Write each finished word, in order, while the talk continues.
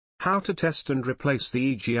How to test and replace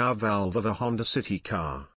the EGR valve of a Honda City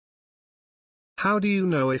car. How do you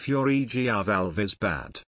know if your EGR valve is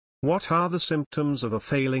bad? What are the symptoms of a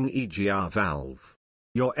failing EGR valve?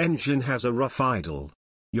 Your engine has a rough idle.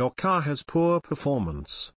 Your car has poor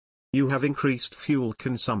performance. You have increased fuel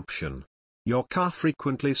consumption. Your car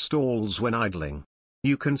frequently stalls when idling.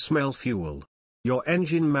 You can smell fuel. Your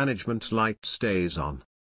engine management light stays on.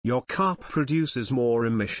 Your car produces more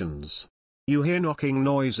emissions. You hear knocking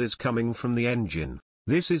noises coming from the engine.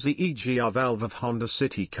 This is the EGR valve of Honda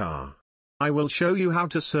City car. I will show you how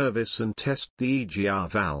to service and test the EGR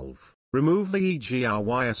valve. Remove the EGR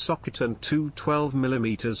wire socket and two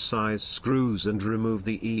 12mm size screws and remove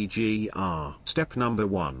the EGR. Step number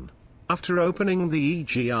 1. After opening the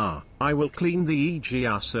EGR, I will clean the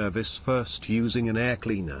EGR service first using an air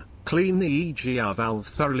cleaner. Clean the EGR valve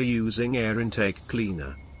thoroughly using air intake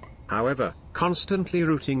cleaner. However, constantly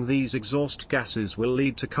routing these exhaust gases will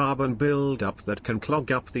lead to carbon buildup that can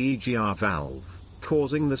clog up the EGR valve,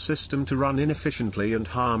 causing the system to run inefficiently and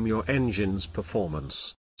harm your engine's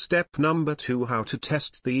performance. Step number 2. How to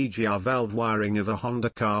test the EGR valve wiring of a Honda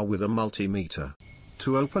car with a multimeter.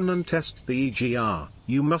 To open and test the EGR,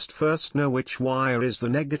 you must first know which wire is the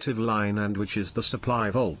negative line and which is the supply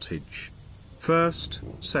voltage. First,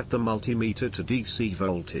 set the multimeter to DC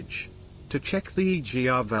voltage. To check the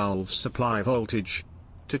EGR valve supply voltage.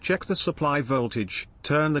 To check the supply voltage,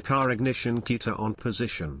 turn the car ignition key to on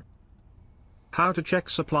position. How to check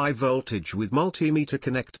supply voltage with multimeter.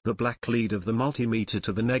 Connect the black lead of the multimeter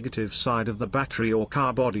to the negative side of the battery or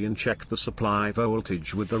car body and check the supply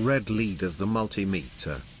voltage with the red lead of the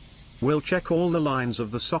multimeter. We'll check all the lines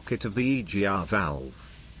of the socket of the EGR valve.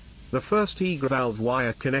 The first EGR valve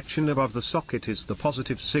wire connection above the socket is the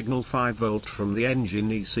positive signal 5 volt from the engine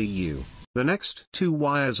ECU. The next two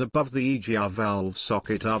wires above the EGR valve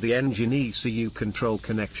socket are the engine ECU control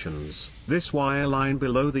connections. This wire line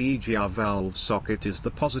below the EGR valve socket is the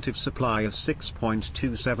positive supply of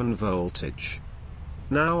 6.27 voltage.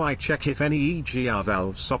 Now I check if any EGR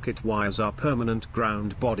valve socket wires are permanent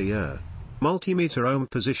ground body earth. Multimeter ohm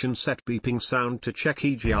position set beeping sound to check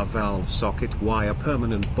EGR valve socket wire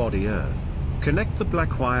permanent body earth. Connect the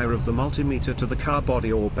black wire of the multimeter to the car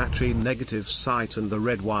body or battery negative side and the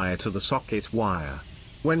red wire to the socket wire.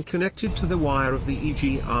 When connected to the wire of the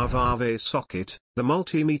EGR valve socket, the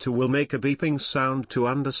multimeter will make a beeping sound to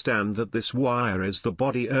understand that this wire is the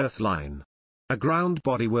body earth line. A ground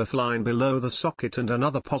body earth line below the socket and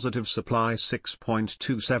another positive supply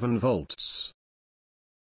 6.27 volts.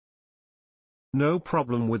 No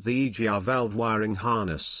problem with the EGR valve wiring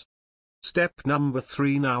harness. Step number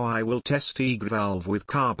 3. Now I will test EGR valve with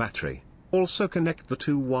car battery. Also connect the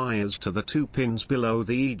two wires to the two pins below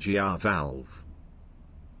the EGR valve.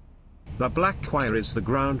 The black wire is the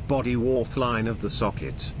ground body earth line of the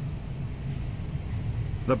socket.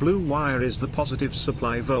 The blue wire is the positive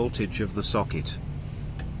supply voltage of the socket.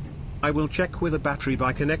 I will check with a battery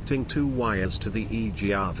by connecting two wires to the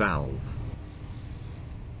EGR valve.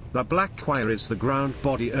 The black wire is the ground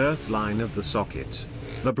body earth line of the socket.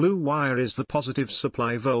 The blue wire is the positive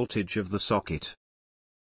supply voltage of the socket.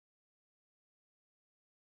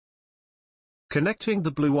 Connecting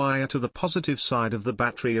the blue wire to the positive side of the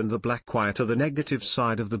battery and the black wire to the negative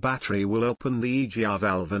side of the battery will open the EGR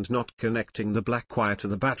valve, and not connecting the black wire to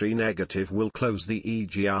the battery negative will close the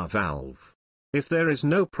EGR valve. If there is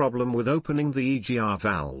no problem with opening the EGR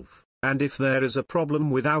valve, and if there is a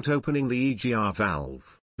problem without opening the EGR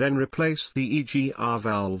valve, then replace the EGR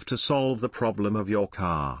valve to solve the problem of your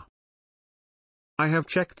car. I have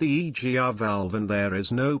checked the EGR valve and there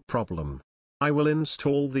is no problem. I will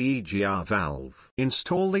install the EGR valve.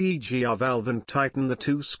 Install the EGR valve and tighten the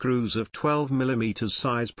two screws of 12mm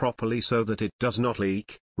size properly so that it does not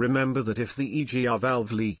leak. Remember that if the EGR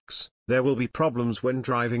valve leaks, there will be problems when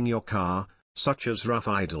driving your car, such as rough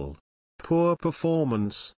idle, poor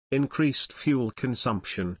performance, increased fuel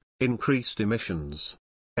consumption, increased emissions,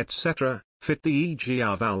 etc. Fit the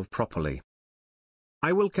EGR valve properly.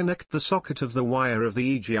 I will connect the socket of the wire of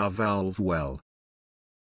the EGR valve well.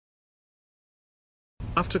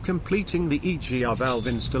 After completing the EGR valve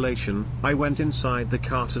installation, I went inside the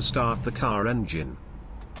car to start the car engine.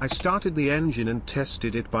 I started the engine and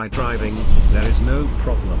tested it by driving. There is no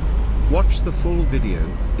problem. Watch the full video.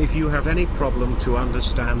 If you have any problem to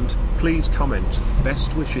understand, please comment.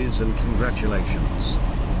 Best wishes and congratulations.